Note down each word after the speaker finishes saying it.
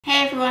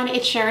everyone,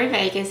 it's Sherry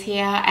Vegas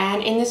here,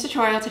 and in this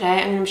tutorial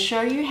today I'm going to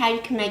show you how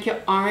you can make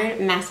your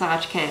own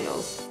massage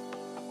candles.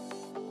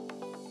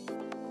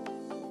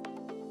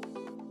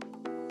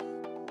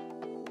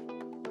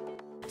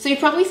 So you've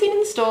probably seen in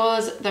the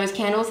stores those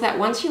candles that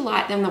once you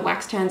light them, the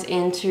wax turns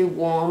into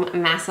warm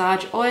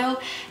massage oil,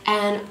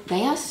 and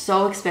they are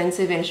so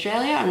expensive in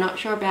Australia. I'm not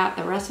sure about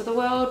the rest of the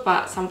world,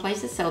 but some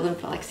places sell them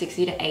for like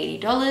 $60 to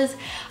 $80.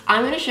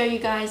 I'm going to show you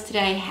guys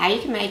today how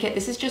you can make it.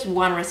 This is just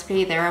one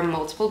recipe. There are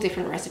multiple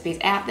different recipes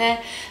out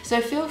there,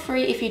 so feel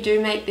free, if you do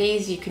make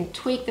these, you can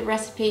tweak the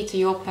recipe to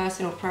your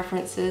personal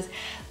preferences,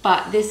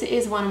 but this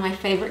is one of my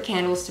favorite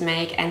candles to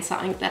make and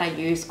something that I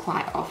use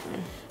quite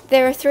often.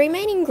 There are three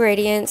main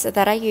ingredients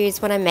that I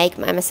use when I make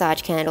my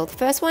massage candle. The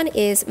first one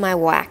is my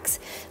wax.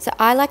 So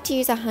I like to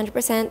use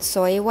 100%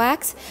 soy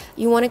wax.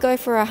 You want to go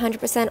for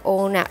 100%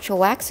 all natural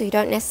wax, so you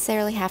don't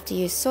necessarily have to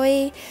use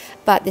soy,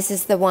 but this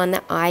is the one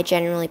that I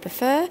generally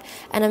prefer.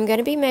 And I'm going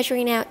to be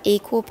measuring out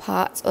equal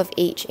parts of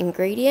each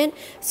ingredient.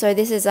 So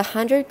this is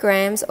 100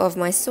 grams of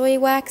my soy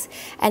wax,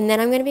 and then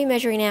I'm going to be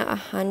measuring out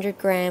 100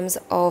 grams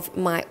of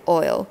my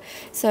oil.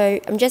 So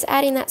I'm just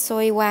adding that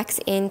soy wax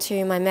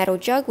into my metal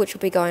jug, which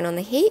will be going on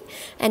the heat.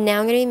 And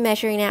now I'm going to be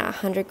measuring out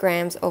 100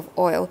 grams of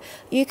oil.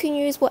 You can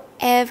use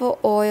whatever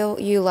oil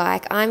you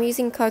like. I'm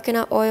using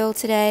coconut oil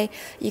today.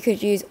 You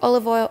could use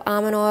olive oil,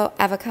 almond oil,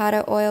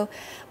 avocado oil,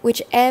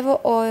 whichever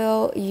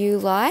oil you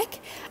like.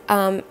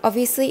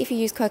 Obviously, if you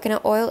use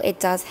coconut oil, it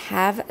does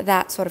have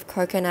that sort of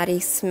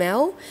coconutty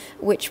smell,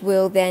 which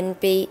will then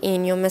be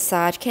in your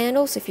massage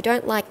candle. So if you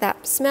don't like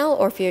that smell,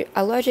 or if you're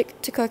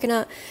allergic to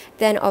coconut,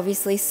 then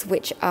obviously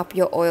switch up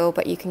your oil,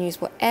 but you can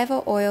use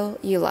whatever oil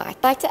you like.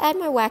 I like to add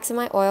my wax and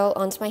my oil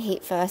onto my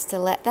heat first to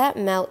let that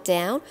melt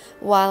down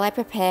while I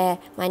prepare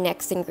my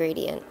next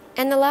ingredient.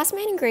 And the last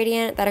main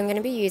ingredient that I'm going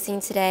to be using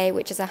today,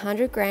 which is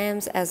 100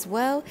 grams as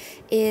well,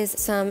 is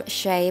some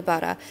shea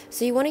butter.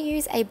 So you want to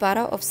use a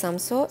butter of some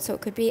sort, so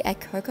it could be a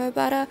cocoa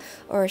butter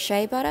or a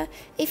shea butter.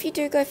 If you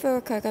do go for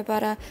a cocoa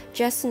butter,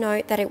 just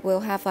note that it will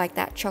have like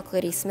that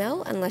chocolatey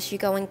smell unless you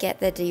go and get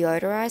the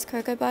deodorized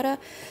cocoa butter.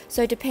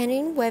 So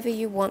depending whether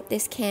you want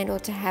this candle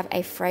to have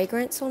a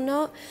fragrance or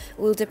not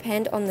will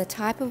depend on the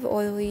type of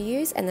oil you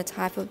use and the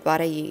type of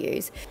butter you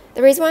use.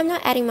 The reason why I'm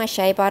not adding my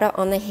shea butter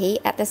on the heat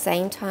at the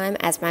same time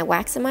as my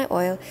wax and my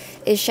oil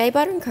is shea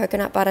butter and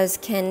coconut butters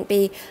can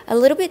be a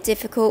little bit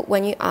difficult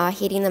when you are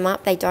heating them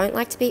up. They don't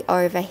like to be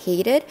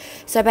overheated.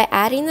 So by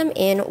adding them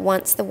in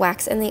once the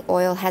wax and the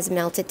oil has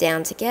melted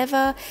down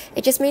together,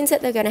 it just means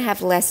that they're going to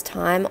have less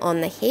time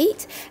on the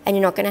heat and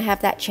you're not going to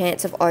have that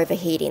chance of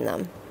overheating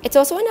them. It's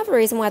also another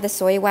reason why the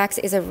soy wax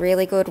is a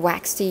really good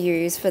wax to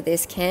use for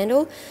this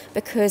candle,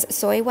 because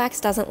soy wax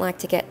doesn't like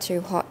to get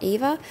too hot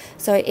either.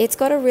 So it's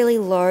got a really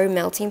low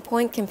melting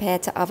point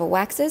compared to other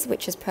waxes,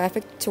 which is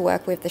perfect to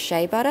work with the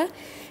shea butter.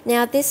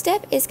 Now this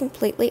step is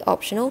completely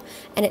optional,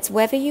 and it's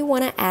whether you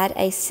want to add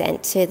a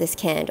scent to this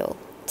candle.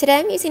 Today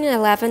I'm using a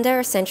lavender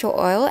essential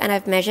oil, and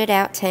I've measured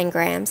out 10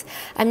 grams.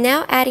 I'm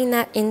now adding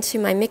that into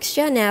my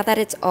mixture now that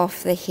it's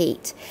off the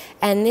heat.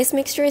 And this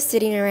mixture is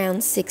sitting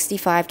around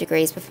 65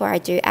 degrees before I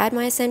do add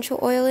my essential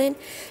oil in.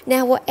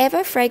 Now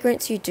whatever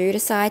fragrance you do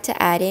decide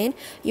to add in,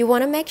 you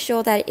want to make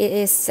sure that it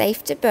is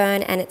safe to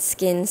burn and it's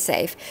skin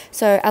safe.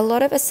 So a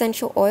lot of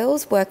essential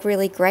oils work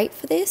really great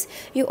for this.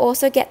 You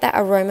also get that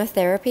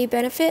aromatherapy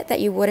benefit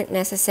that you wouldn't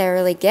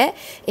necessarily get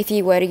if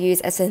you were to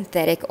use a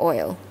synthetic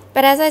oil.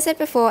 But as I said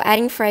before,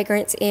 adding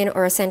fragrance in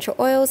or essential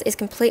oils is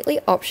completely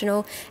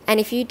optional, and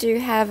if you do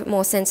have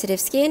more sensitive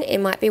skin, it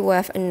might be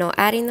worth not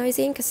adding those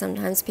in, because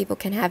sometimes people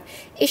can have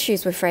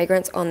issues with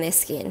fragrance on their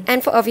skin.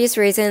 And for obvious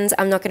reasons,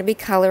 I'm not going to be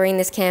coloring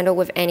this candle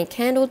with any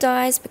candle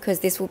dyes, because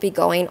this will be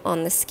going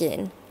on the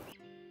skin.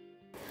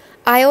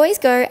 I always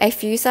go a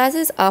few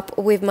sizes up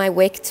with my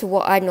wick to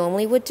what I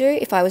normally would do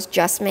if I was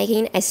just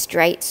making a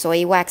straight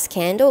soy wax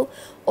candle,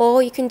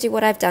 or you can do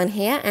what I've done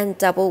here and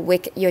double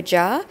wick your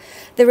jar.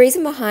 The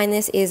reason behind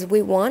this is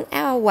we want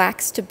our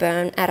wax to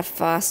burn at a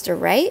faster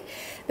rate,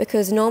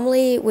 because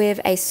normally with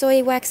a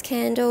soy wax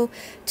candle,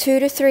 2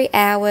 to 3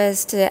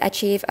 hours to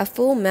achieve a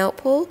full melt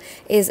pool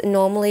is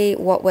normally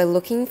what we're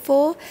looking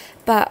for.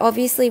 But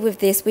obviously with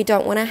this, we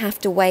don't want to have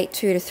to wait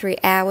 2 to 3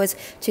 hours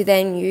to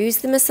then use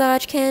the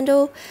massage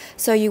candle.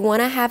 So you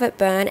want to have it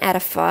burn at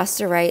a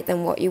faster rate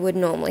than what you would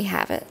normally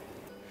have it.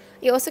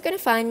 You're also going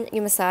to find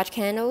your massage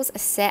candles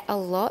set a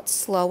lot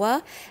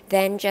slower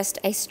than just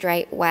a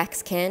straight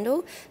wax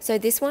candle. So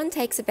this one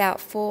takes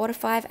about 4 to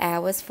 5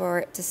 hours for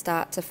it to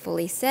start to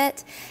fully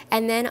set.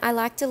 And then I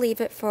like to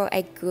leave it for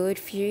a good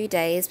few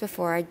days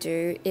before I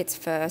do its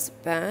first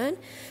burn.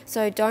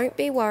 So don't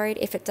be worried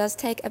if it does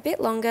take a bit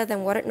longer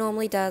than what it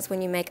normally does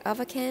when you make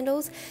other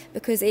candles,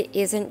 because it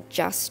isn't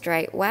just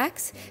straight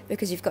wax,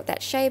 because you've got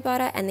that shea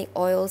butter and the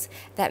oils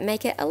that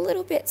make it a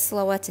little bit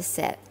slower to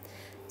set.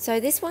 So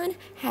this one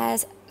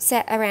has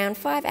set around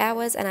 5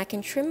 hours, and I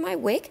can trim my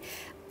wick,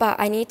 but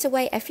I need to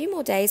wait a few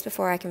more days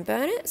before I can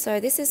burn it.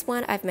 So this is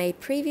one I've made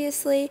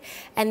previously,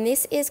 and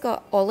this is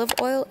got olive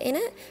oil in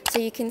it. So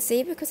you can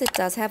see, because it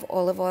does have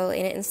olive oil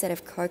in it instead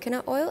of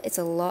coconut oil, it's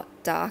a lot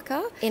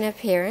darker in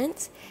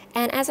appearance.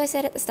 And as I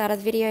said at the start of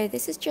the video,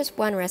 this is just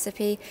one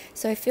recipe,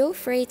 so feel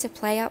free to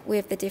play up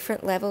with the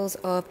different levels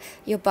of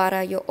your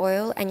butter, your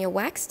oil, and your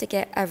wax to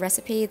get a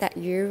recipe that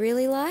you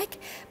really like.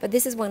 But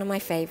this is one of my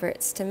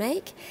favorites to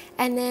make.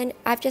 And then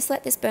I've just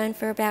let this burn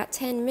for about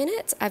 10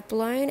 minutes. I've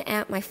blown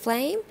out my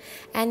flame,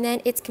 and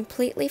then it's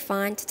completely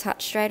fine to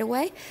touch straight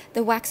away.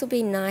 The wax will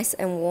be nice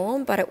and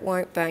warm, but it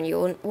won't burn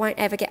you. It won't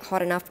ever get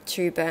hot enough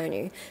to burn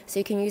you. So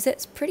you can use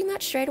it pretty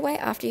much straight away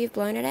after you've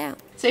blown it out.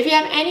 So if you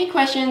have any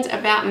questions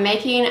about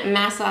making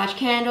massage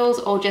candles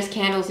or just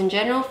candles in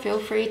general, feel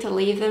free to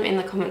leave them in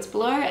the comments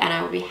below and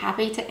I will be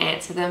happy to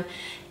answer them.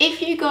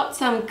 If you got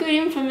some good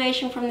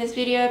information from this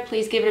video,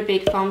 please give it a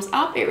big thumbs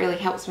up. It really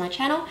helps my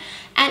channel.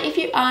 And if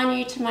you are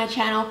new to my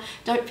channel,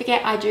 don't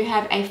forget I do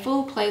have a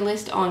full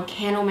playlist on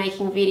candle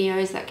making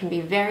videos that can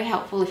be very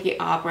helpful if you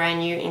are brand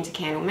new into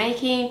candle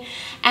making.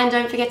 And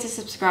don't forget to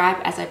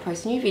subscribe as I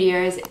post new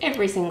videos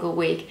every single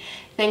week.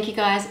 Thank you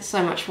guys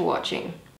so much for watching.